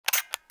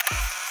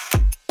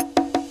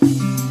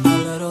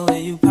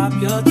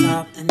drop your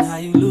top and how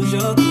you lose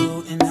your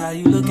cool and how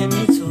you look at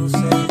me too.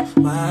 Say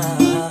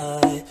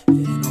why?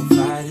 Ain't no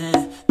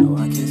fighting, no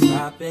I can't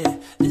stop it.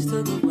 It's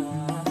the good ride.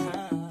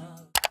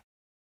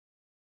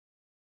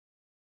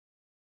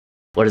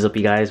 What is up,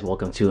 you guys?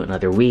 Welcome to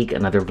another week,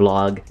 another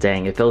vlog.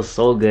 Dang, it feels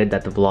so good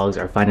that the vlogs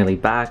are finally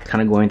back.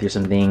 Kind of going through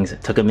some things,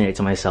 took a minute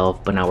to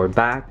myself, but now we're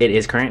back. It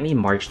is currently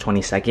March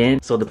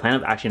 22nd. So the plan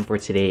of action for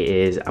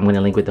today is I'm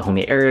gonna link with the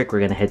homie Eric. We're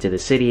gonna head to the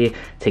city,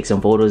 take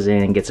some photos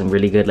in, get some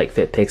really good like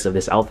fit pics of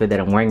this outfit that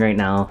I'm wearing right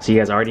now. So you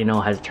guys already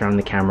know how to turn on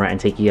the camera and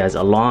take you guys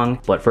along.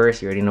 But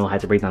first, you already know how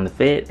to break down the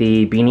fit.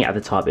 The beanie at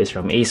the top is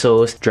from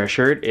ASOS. Dress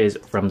shirt is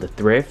from the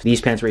Thrift.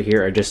 These pants right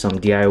here are just some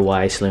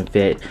DIY slim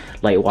fit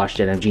light wash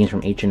denim jeans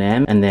from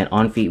H&M. And then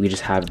on feet we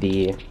just have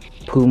the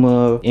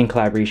Puma in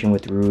collaboration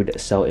with Rude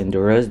Cell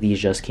Enduras. These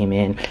just came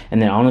in.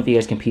 And then I don't know if you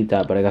guys can peep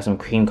that, but I got some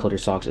cream colored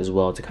socks as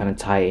well to kind of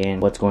tie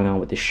in what's going on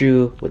with the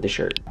shoe with the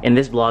shirt. In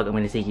this vlog, I'm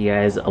going to take you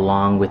guys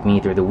along with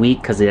me through the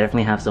week because I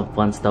definitely have some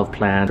fun stuff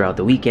planned throughout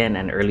the weekend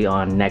and early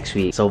on next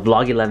week. So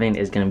vlog 11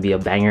 is going to be a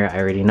banger, I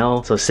already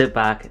know. So sit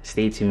back,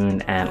 stay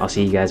tuned, and I'll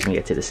see you guys when we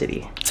get to the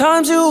city.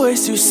 Times you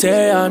waste, you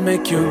say I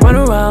make you run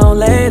around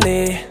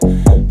lately.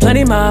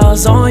 Plenty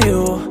miles on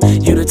you.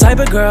 You the type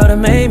of girl that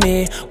made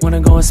me wanna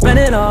go and spend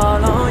it all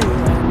on you.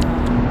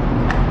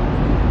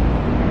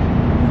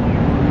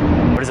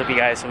 What is up, you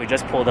guys? So we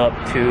just pulled up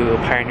to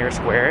Pioneer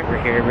Square.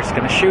 We're here, we're just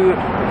gonna shoot.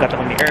 We've got the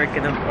homie Eric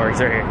in them, or he's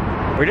right here.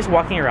 We're just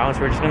walking around, so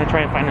we're just gonna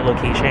try and find a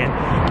location.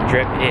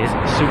 Drip is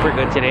super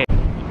good today.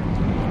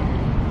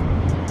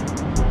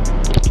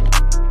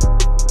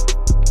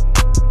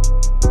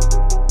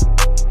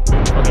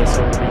 Okay,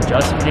 so we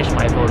just finished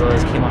my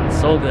photos, came out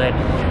so good.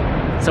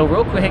 So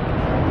real quick,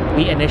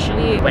 we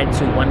initially went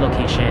to one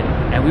location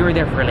and we were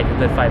there for like a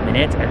good 5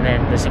 minutes, and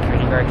then the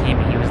security guard came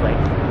and he was like,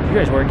 "You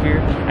guys work here?"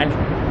 And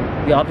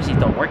we obviously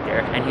don't work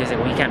there, and he was like,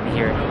 "Well, you can't be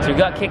here." So we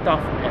got kicked off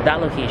of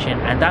that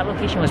location, and that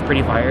location was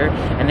pretty fire.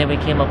 And then we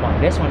came up on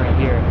this one right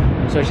here.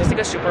 So it's just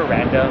like a super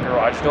random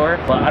garage door.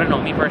 But I don't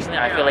know, me personally,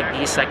 I feel like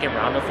these second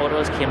round of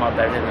photos came out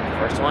better than the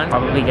first one.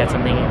 Probably get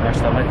something in our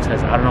stomachs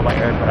because I don't know about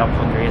Eric, but I'm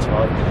hungry as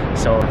well.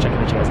 So check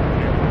with you guys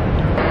out here.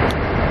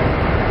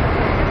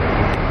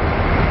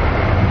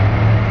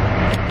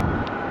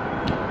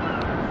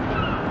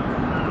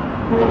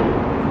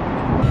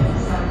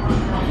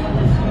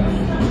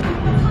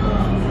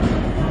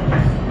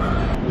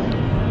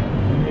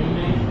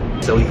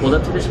 So we pulled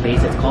up to this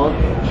place. It's called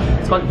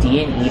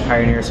D&E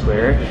Pioneer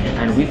Square,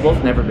 and we've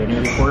both never been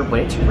here before,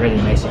 but it's really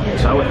nice in here.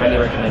 So I would highly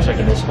recommend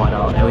checking this spot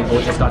out. And we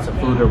both just got some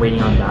food. We're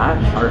waiting on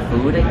that. Our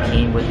food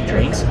came with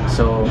drinks,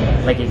 so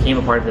like it came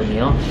a part of the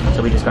meal.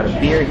 So we just got a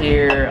beer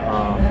here,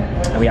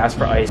 and we asked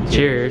for ice.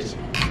 Cheers.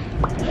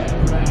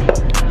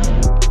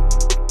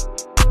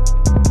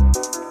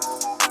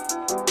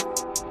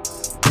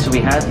 So we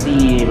had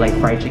the like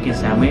fried chicken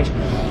sandwich.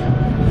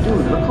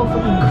 Dude, look how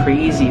fucking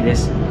crazy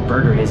this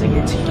burger is. Like,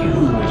 it's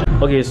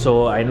huge. Okay,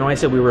 so I know I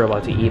said we were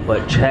about to eat,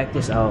 but check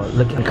this out.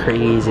 Look how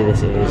crazy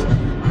this is.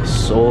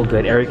 So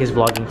good. Eric is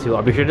vlogging too.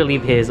 I'll be sure to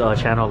leave his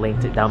channel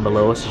linked down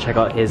below, so check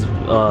out his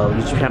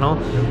YouTube channel.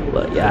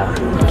 But yeah,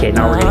 okay,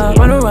 now we're gonna eat.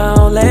 Run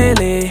around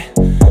lately.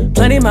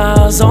 Plenty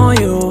miles on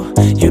you.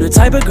 You the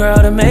type of girl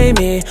that made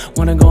me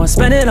wanna go and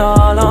spend it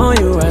all on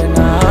you right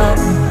now.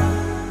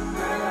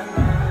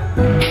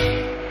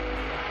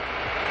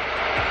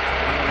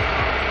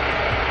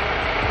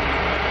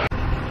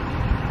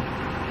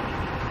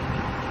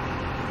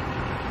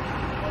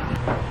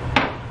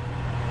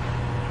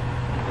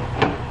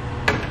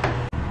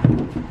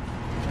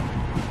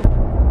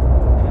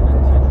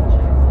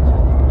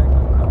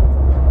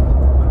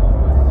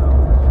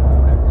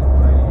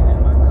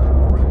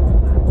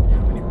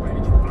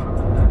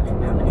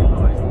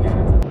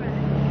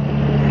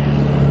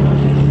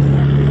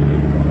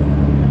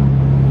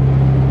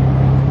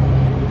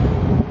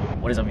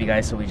 You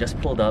guys, so we just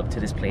pulled up to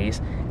this place.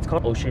 It's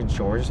called Ocean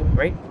Shores,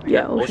 right?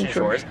 Yeah, Ocean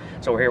Shores.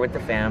 So we're here with the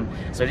fam.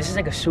 So this is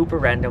like a super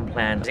random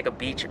plan. There's like a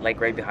beach like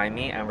right behind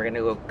me, and we're gonna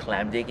go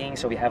clam digging.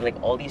 So we have like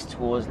all these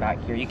tools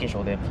back here. You can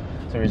show them.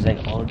 So there's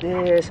like all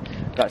this.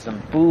 Got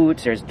some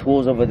boots. There's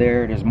tools over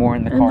there. There's more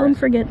in the car. Don't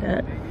forget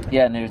that.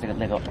 Yeah, and there's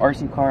like a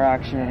RC car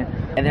action.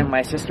 And then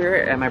my sister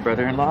and my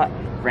brother-in-law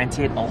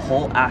rented a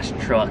whole ass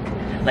truck,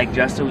 like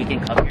just so we can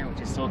come here, which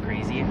is so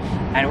crazy.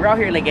 And we're out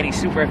here like getting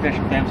super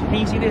efficient, fam. So can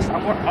you see this?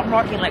 I'm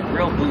rocking like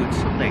real boots,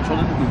 like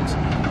shoulder boots.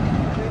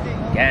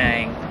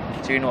 Gang.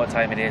 So you know what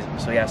time it is.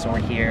 So yeah, so we're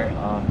here.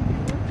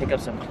 Pick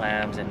up some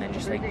clams and then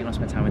just like, you know,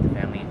 spend time with the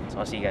family. So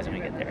I'll see you guys when we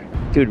get there.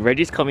 Dude,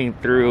 Reggie's coming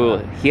through.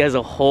 He has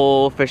a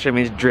whole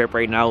fisherman's drip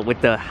right now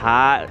with the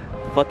hat,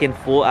 fucking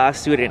full ass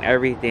suit and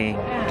everything.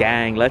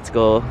 Gang, let's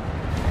go.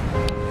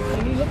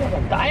 You look like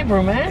a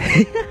diver,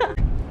 man.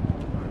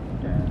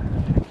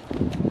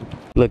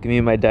 Look, me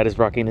and my dad is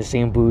rocking the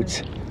same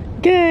boots.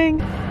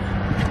 Gang!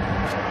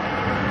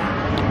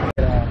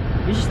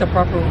 This is the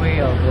proper way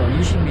of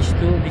using this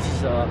tool. This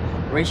is a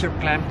razor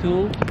clamp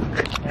tool.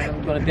 And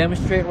I'm going to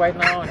demonstrate right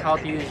now on how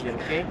to use it,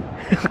 okay?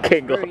 Okay,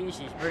 it's go. Very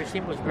easy, it's very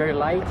simple, it's very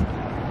light.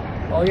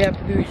 All you have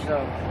to do is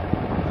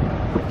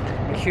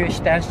Make sure you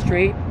stand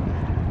straight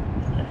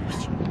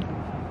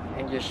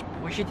and just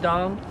push it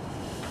down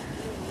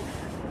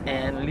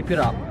and lift it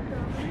up.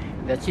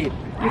 That's it.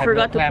 You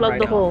forgot to plug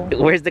the hole.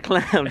 Where's the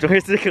clamps?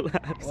 Where's the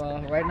clamps?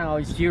 Well, right now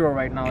it's 0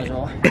 right now,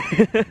 so.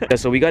 Yeah,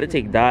 so we got to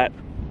take that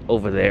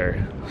over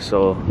there.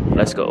 So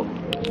let's go.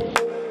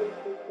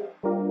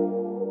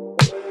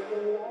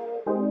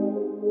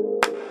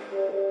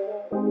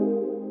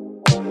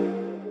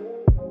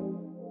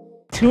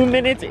 Two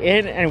minutes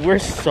in and we're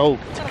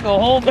soaked. Gotta go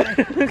home.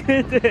 Look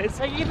at this.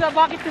 So you give that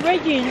bucket to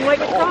Reggie and you might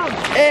get some.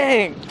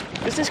 Dang,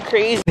 this is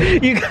crazy.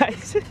 You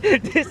guys,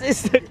 this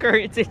is the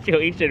current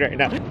situation right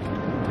now.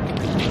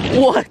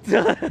 What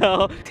the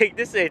hell? Take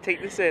this in,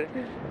 take this in.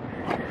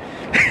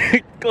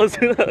 Go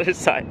to the other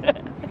side.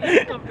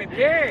 I'm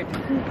prepared.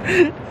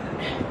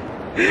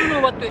 You don't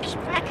know what to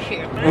expect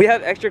here, man. We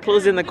have extra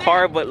clothes in the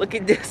car, but look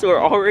at this, we're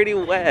already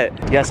wet.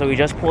 Yeah, so we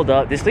just pulled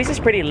up. This place is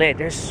pretty lit.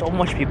 There's so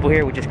much people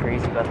here, which is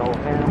crazy. Got the whole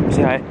fam.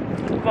 Say hi.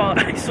 Well,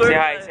 I swear Say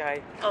hi, say hi.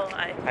 Oh,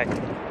 hi. Hi.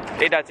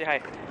 Hey, Dad, say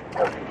hi.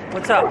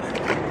 What's up?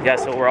 Yeah,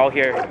 so we're all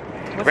here.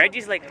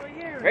 Reggie's like,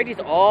 Reggie's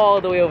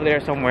all the way over there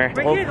somewhere.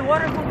 Right here, the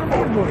water from the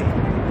boat, boy.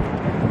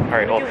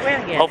 Alright, well,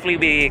 hopefully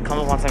we come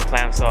up on some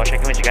clams, so I'll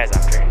check in with you guys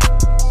after.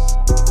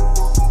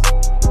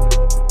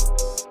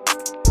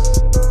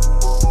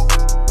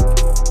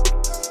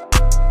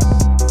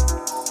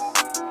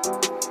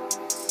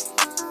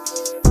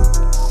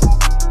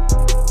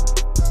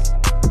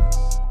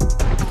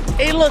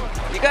 Hey look,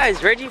 you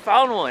guys, Reggie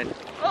found one.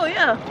 Oh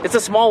yeah. It's a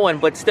small one,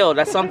 but still,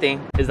 that's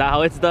something. Is that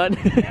how it's done?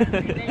 Oh,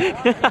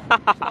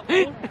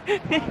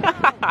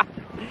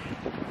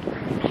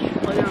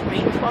 your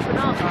veins popping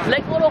up.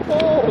 Like little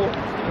hole.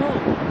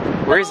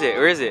 Where is it?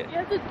 Where is it? You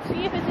have to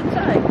see if it's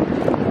inside.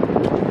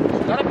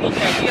 It's gotta be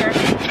inside here.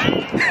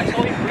 That's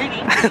how we're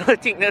breathing. I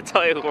don't think that's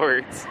how it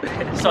works.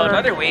 So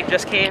another wave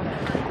just came,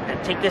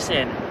 and take this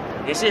in.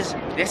 This is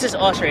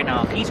us right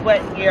now. He's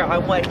wet here,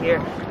 I'm wet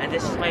here, and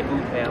this is my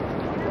boot fam.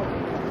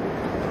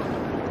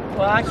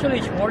 Well, actually,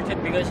 it's worth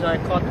it because I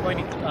caught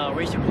 20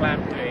 razor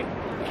clam today.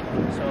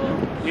 So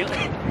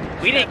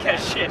We didn't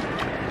catch shit.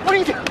 What are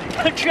you doing?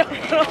 I'm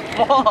trying to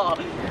fall.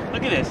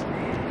 Look at this.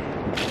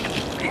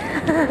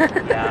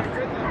 Yeah.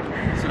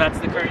 So that's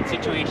the current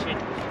situation.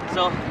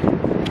 So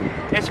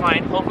it's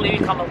fine. Hopefully we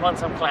come up on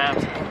some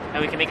clams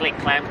and we can make like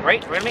clam,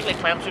 right? We're gonna make like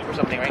clam soup or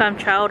something, right? Clam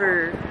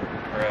chowder.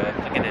 Or,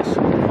 look at this.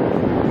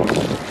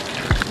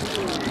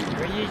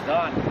 Reggie's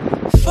done.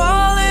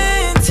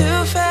 Falling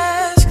too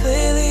fast,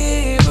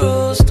 clearly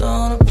rules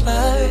don't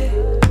apply.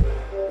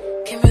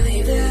 Can't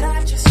believe that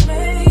I just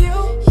met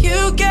you.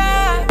 You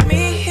got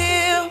me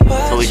here.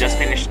 So we just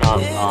finished up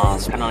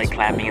kind of like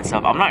clamming and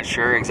stuff. I'm not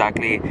sure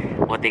exactly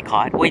what they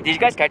caught. Wait, did you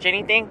guys catch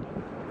anything?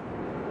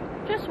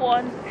 Just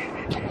one.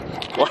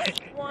 What?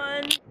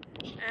 One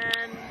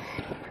and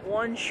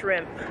one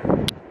shrimp.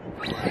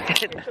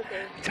 It's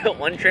okay.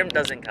 One shrimp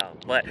doesn't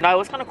count, but no, it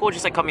was kind of cool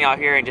just like coming out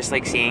here and just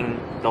like seeing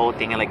the whole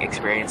thing and like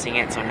experiencing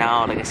it. So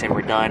now, like I said,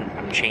 we're done.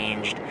 I'm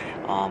changed,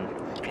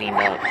 cleaned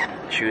up.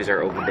 Shoes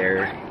are over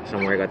there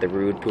somewhere. Got the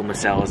Rude Puma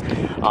cells.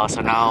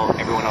 So now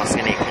everyone else is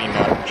gonna get cleaned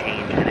up,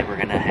 change, and then we're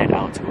gonna head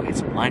out to go get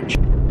some lunch.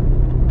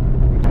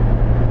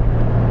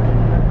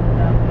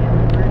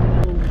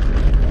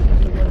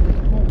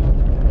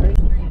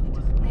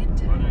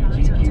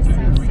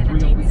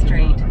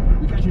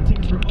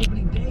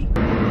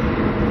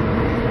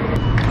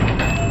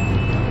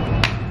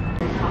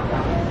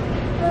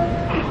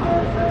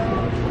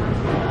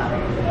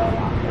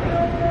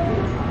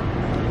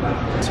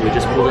 So we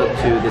just pulled up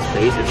to this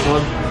place. It's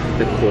called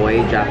the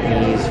Koi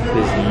Japanese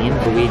Cuisine.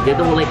 But we did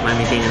the whole like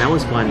climbing thing and that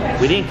was fun.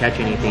 We didn't catch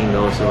anything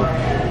though, so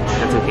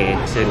that's okay.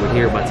 I said we're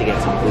here about to get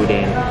some food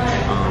in.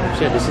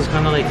 So yeah, this is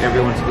kind of like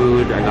everyone's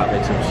food. I got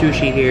like some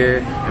sushi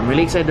here. I'm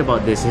really excited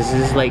about this. This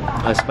is like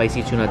a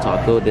spicy tuna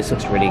taco. This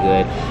looks really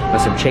good.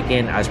 Got some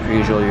chicken as per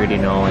usual, you already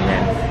know. And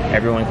then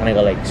everyone kind of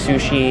got like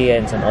sushi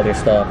and some other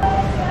stuff.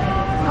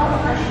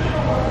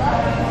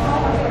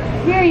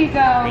 Here you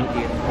go. Thank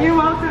you. You're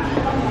welcome.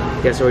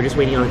 Yeah, so we're just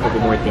waiting on a couple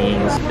more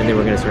things and then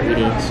we're gonna start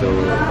eating. So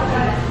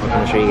I'm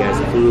gonna show you guys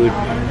the food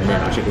and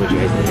then I'll check in with you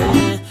guys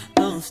later.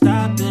 Don't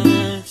stop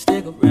and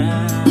stick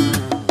around.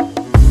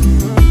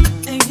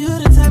 And you're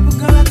the type of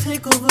girl I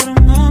take over the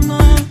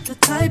mama. The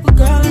type of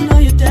girl I know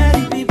your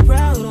daddy be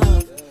proud of.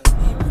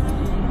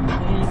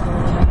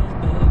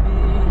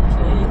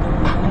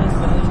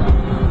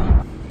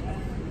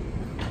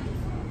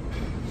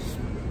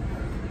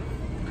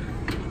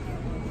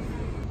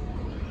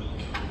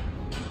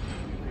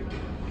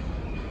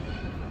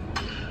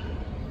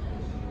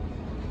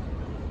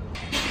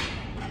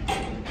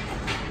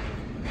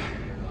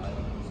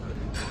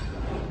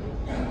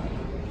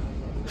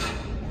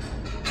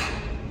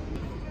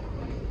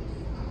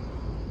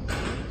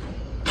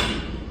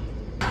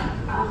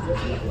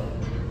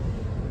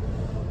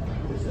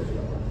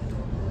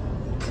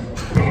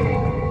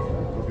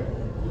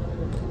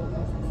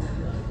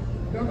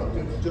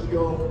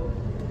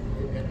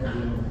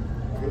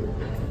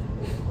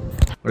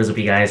 What is up,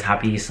 you guys?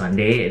 Happy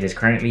Sunday. It is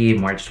currently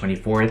March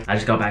 24th. I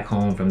just got back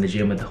home from the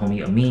gym with the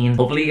homie Amin.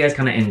 Hopefully you guys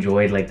kind of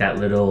enjoyed like that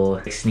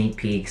little sneak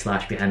peek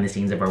slash behind the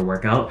scenes of our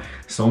workout.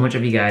 So much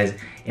of you guys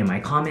in my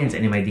comments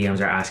and in my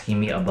DMs are asking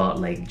me about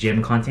like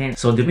gym content.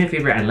 So do me a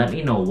favor and let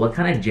me know what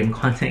kind of gym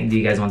content do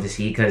you guys want to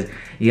see, because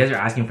you guys are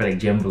asking for like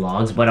gym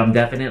vlogs, but I'm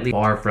definitely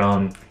far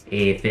from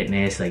a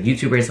fitness like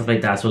YouTuber and stuff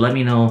like that. So let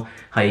me know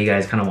how you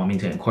guys kind of want me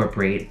to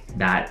incorporate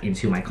that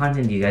into my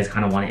content. Do you guys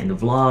kind of want it in the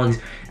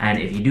vlogs? And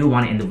if you do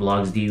want it in the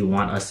vlogs, do you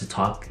want us to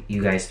talk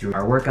you guys through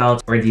our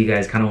workouts, or do you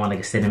guys kind of want like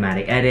a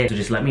cinematic edit? So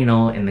just let me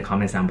know in the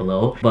comments down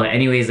below. But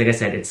anyways, like I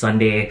said, it's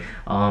Sunday.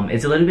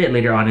 It's a little bit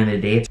later on in the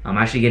day. I'm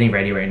actually getting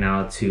ready right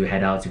now to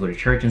head out to go to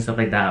church and stuff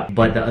like that.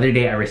 But the other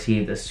day I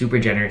received a super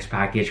generous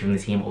package from the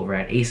team over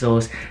at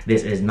ASOS.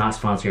 This is not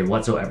sponsored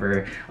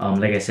whatsoever.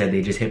 Like I said,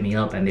 they just hit me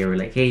up and they were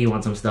like, hey, you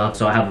want some stuff?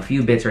 So I have a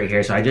few bits right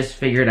here. So I just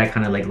figured I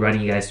kind of like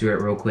run you guys through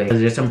it real quick.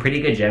 There's some pretty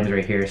good gems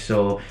right here.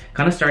 So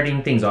kind of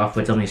starting things off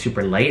with something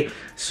super light.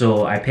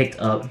 So I picked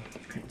up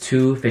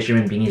two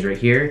fisherman beanies right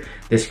here.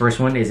 This first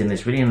one is in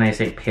this really nice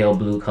like pale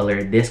blue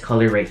color. This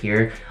color right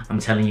here, I'm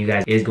telling you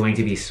guys, is going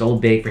to be so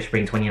big for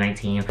spring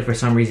 2019. For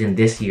some reason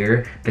this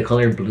year the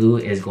color blue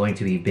is going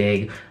to be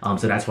big,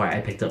 so that's why I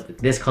picked up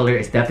this color.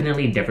 It's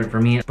definitely different for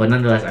me, but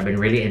nonetheless I've been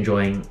really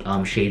enjoying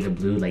shades of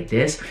blue like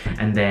this.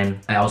 And then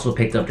I also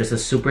picked up just a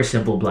super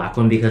simple black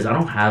one because I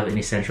don't have an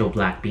essential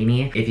black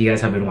beanie. If you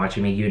guys have been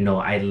watching me, you know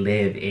I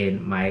live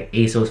in my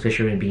ASOS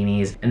fisherman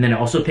beanies. And then I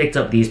also picked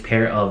up these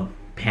pair of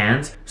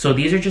pants. So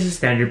these are just a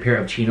standard pair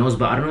of chinos,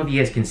 but I don't know if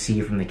you guys can see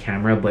from the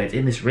camera, but it's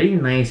in this really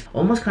nice,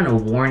 almost kind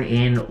of worn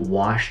in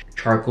washed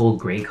charcoal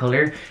gray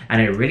color.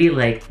 And I really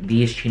like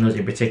these chinos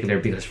in particular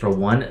because for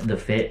one, the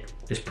fit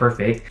is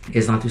perfect.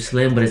 It's not too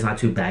slim, but it's not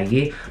too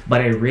baggy. But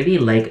I really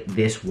like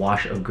this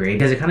wash of gray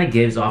because it kind of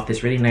gives off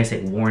this really nice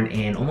like worn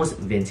in, almost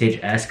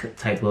vintage-esque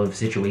type of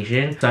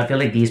situation. So I feel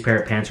like these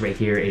pair of pants right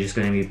here is just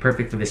going to be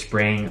perfect for the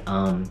spring,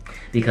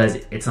 because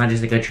it's not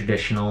just like a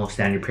traditional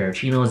standard pair of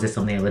chinos. It's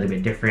something a little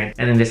bit different.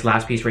 And then this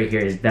last piece right here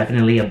is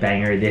definitely a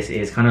banger. This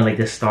is kind of like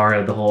the star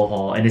of the whole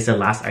haul, and it's the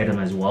last item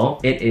as well.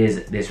 It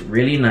is this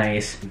really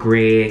nice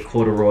gray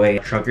corduroy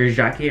trucker's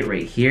jacket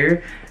right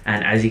here.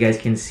 And as you guys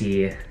can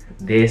see,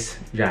 this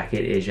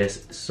jacket is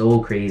just so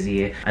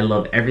crazy. I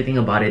love everything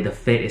about it. The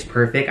fit is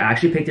perfect. I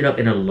actually picked it up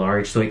in a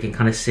large so it can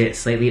kind of sit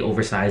slightly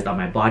oversized on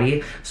my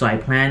body. So I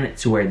plan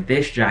to wear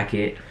this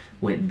jacket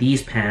with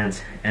these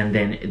pants and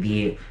then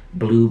the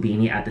blue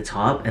beanie at the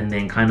top, and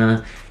then kind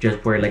of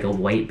just wear like a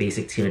white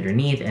basic tee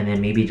underneath, and then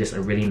maybe just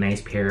a really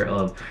nice pair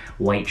of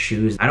white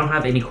shoes. I don't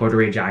have any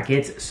corduroy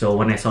jackets, so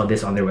when I saw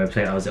this on their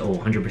website I was like, oh,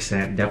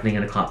 100% definitely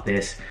gonna cop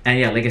this. And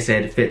yeah, like I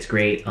said, it fits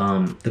great.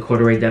 The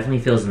corduroy definitely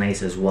feels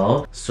nice as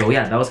well. So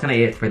yeah, that was kind of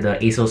it for the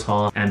ASOS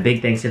haul, and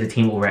big thanks to the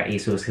team over at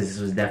ASOS because this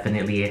was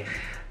definitely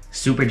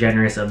super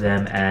generous of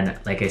them. And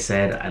like I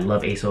said, I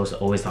love ASOS,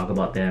 always talk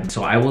about them.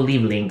 So I will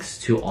leave links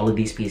to all of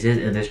these pieces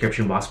in the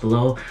description box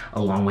below,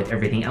 along with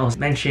everything else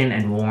mentioned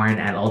and worn,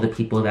 and all the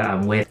people that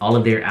I'm with. All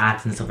of their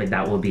apps and stuff like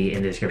that will be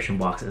in the description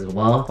box as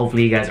well.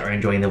 Hopefully you guys are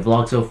enjoying the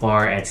vlog so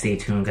far, and stay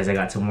tuned because I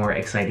got some more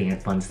exciting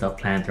and fun stuff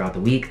planned throughout the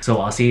week.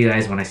 So I'll see you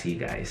guys when I see you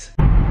guys.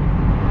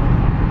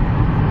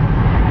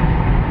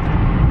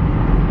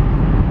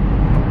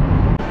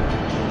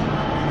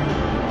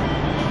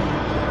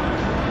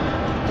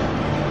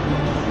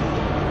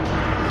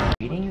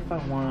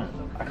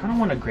 I kind of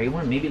want a gray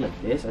one, maybe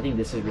like this. I think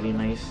this is really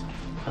nice,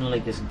 kind of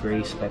like this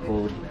gray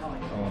speckled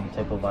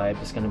type of vibe.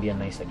 It's gonna be a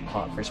nice like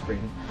pop for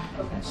spring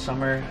and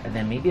summer. And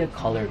then maybe a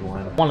colored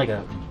one. I want like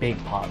a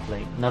big pop,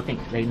 like nothing,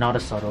 like not a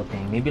subtle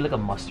thing. Maybe like a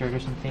mustard or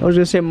something. I was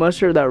gonna say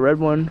mustard, that red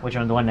one. Which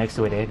one? The one next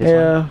to it, eh? This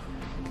one?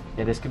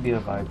 Yeah, this could be a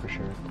vibe for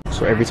sure.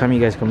 So every time you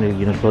guys come to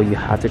Uniqlo, you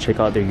have to check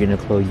out their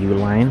Uniqlo U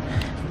line.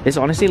 It's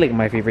honestly like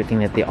my favorite thing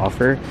that they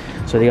offer.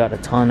 So they got a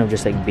ton of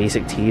just like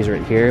basic tees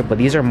right here, but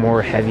these are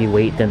more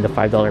heavyweight than the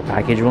 $5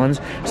 package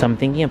ones. So I'm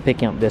thinking of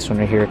picking up this one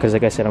right here because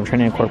like I said, I'm trying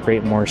to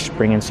incorporate more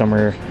spring and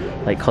summer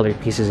like colored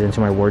pieces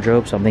into my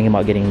wardrobe. So I'm thinking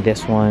about getting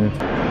this one.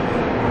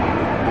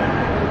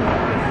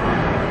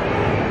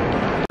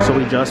 So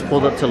we just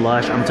pulled up to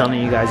Lush. I'm telling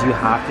you guys, you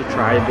have to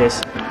try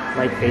this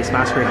like face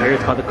mask right here.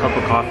 It's called the Cup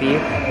of Coffee.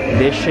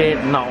 This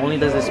shit, not only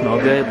does it smell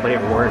good, but it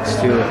works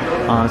too.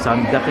 So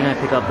I'm definitely gonna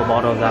pick up a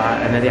bottle of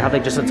that. And then they have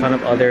like just a ton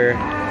of other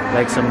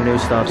like some new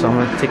stuff. So I'm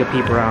gonna take a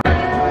peep around.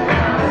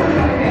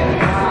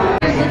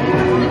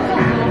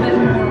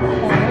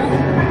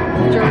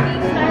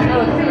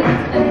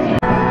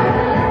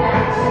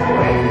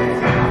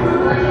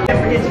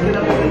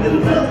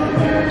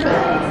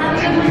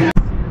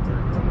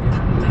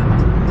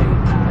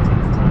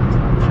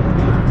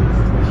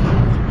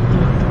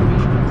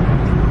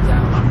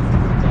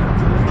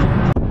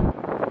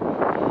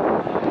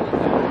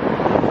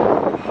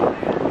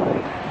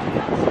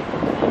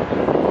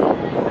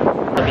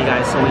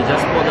 So we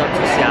just pulled up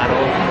to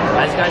Seattle.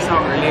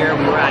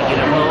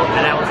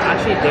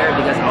 actually there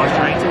because I was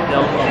trying to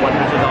film a $100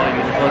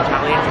 unicorn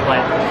challenge,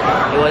 but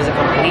it was a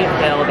complete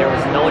fail. There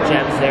was no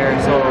gems there,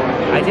 so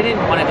I didn't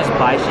want to just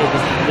buy shit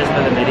just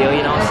for the video,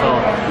 you know. So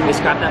we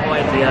scrapped that whole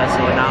idea.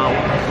 So now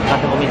got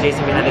the homie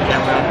Jayson behind the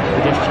camera.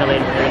 We're just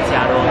chilling. We're in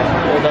Seattle.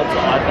 Pulled up to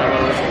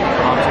Oddfellows.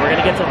 So we're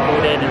gonna get some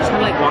food in and just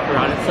kind of like walk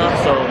around and stuff.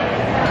 So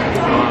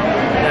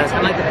yeah, it's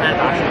kind of like the plan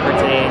of action for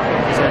today.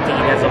 Just gonna take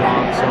you guys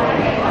along. So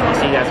I'll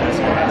see you guys next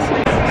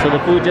week. So the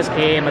food just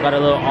came. I got a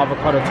little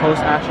avocado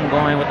toast action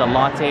going with a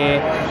latte.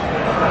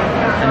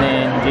 And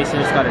then Jayson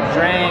just got a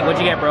drink. What'd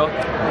you get, bro?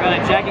 I got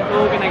a Jack and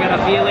Coke and I got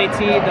a BLAT,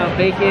 the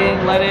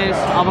bacon, lettuce,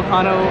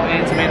 avocado,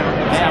 and tomato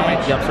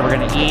sandwich. Yep, so we're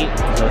gonna eat.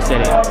 So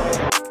sit it.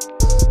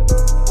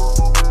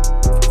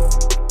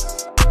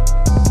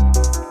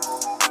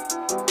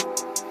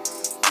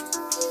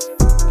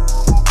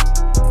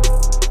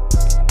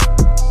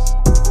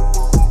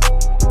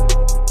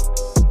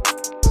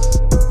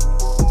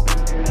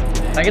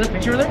 Can I get a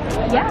picture with her?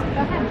 Yeah, go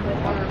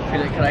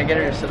ahead. Can I get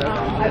her to sit up?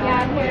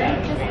 Yeah,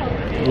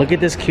 here. Look at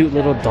this cute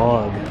little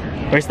dog.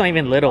 Or it's not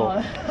even little.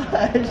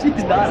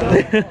 She's not.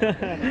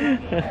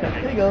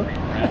 There you go.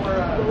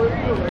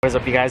 What's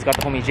up, you guys? Got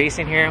the homie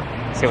Jayson here.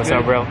 Say what's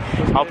up, bro.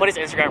 I'll put his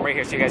Instagram right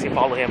here so you guys can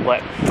follow him.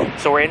 But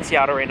so we're in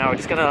Seattle right now. We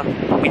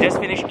just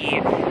finished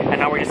eating, and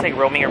now we're just like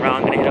roaming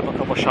around, gonna hit up a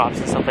couple shops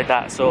and stuff like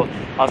that. So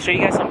I'll show you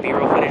guys some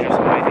B-roll footage of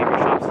some of my favorite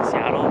shops in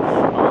Seattle.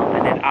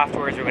 And then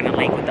afterwards, we're gonna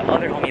link with the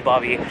other homie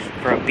Bobby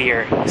for a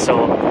beer.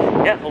 So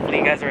yeah, hopefully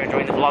you guys are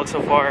enjoying the vlog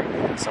so far.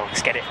 So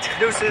let's get it.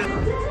 Deuces.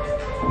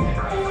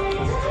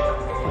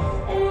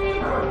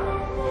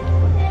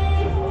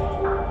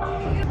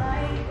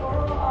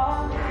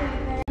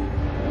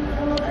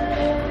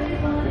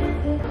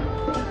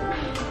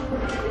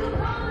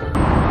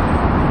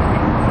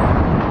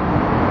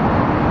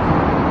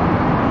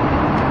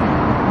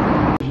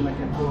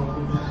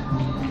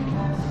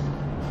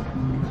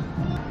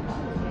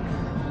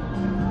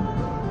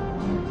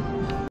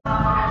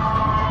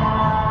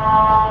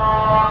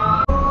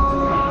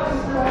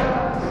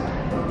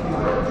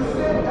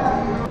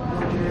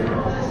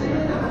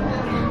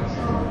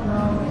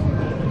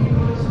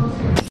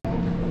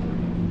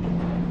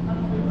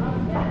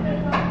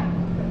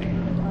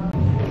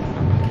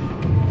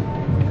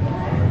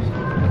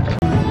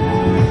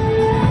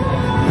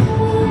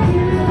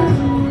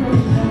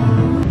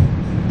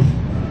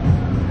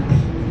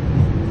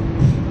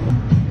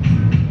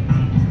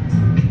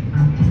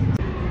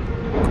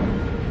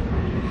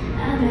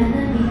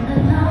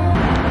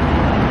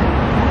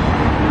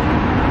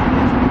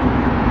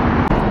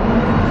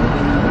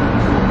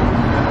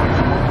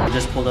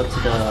 Pulled up to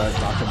the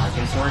Dr.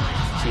 Martin store.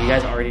 So you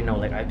guys already know,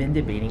 like, I've been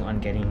debating on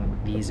getting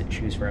these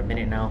shoes for a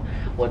minute now.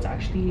 Well, it's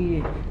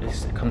actually,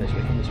 come this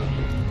way.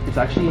 It's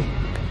actually,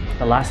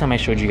 the last time I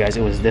showed you guys,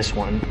 it was this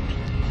one.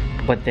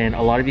 But then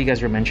a lot of you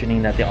guys were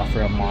mentioning that they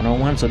offer a mono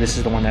one. So this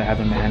is the one that I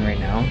have in my hand right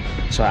now.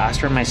 So I asked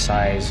for my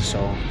size. So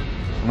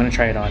I'm gonna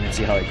try it on and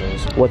see how it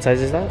goes. What size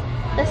is that?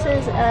 This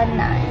is a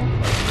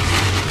 9.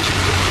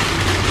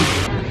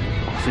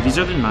 So these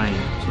are the 9.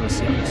 So let's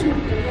see on this one.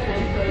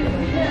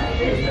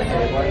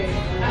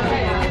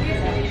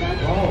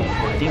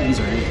 I think these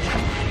are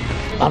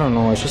it. I don't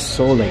know, it's just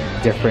so like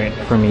different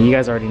for me. You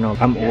guys already know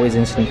I'm always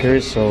in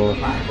sneakers, so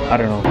I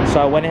don't know. So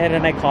I went ahead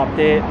and I copped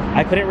it.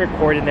 I couldn't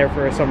record in there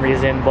for some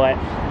reason, but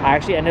I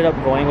actually ended up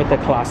going with the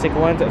classic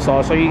ones. So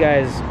I'll show you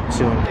guys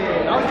soon.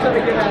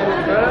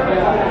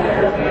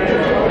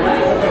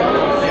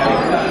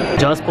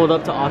 Just pulled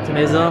up to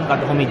Optimism.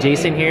 Got the homie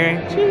Jayson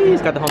here.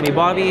 Cheers. Got the homie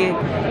Bobby.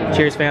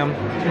 Cheers, fam.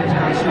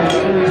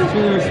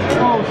 Cheers.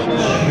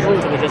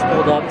 So we just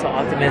pulled up to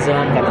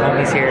Optimism. Got the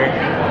homies here.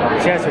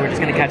 Yeah, so we're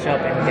just gonna catch up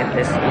and get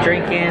this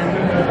drink in.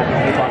 Got the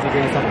homie Bobby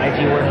doing some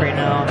IG work right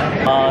now.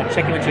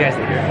 Check in with you guys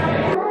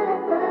later.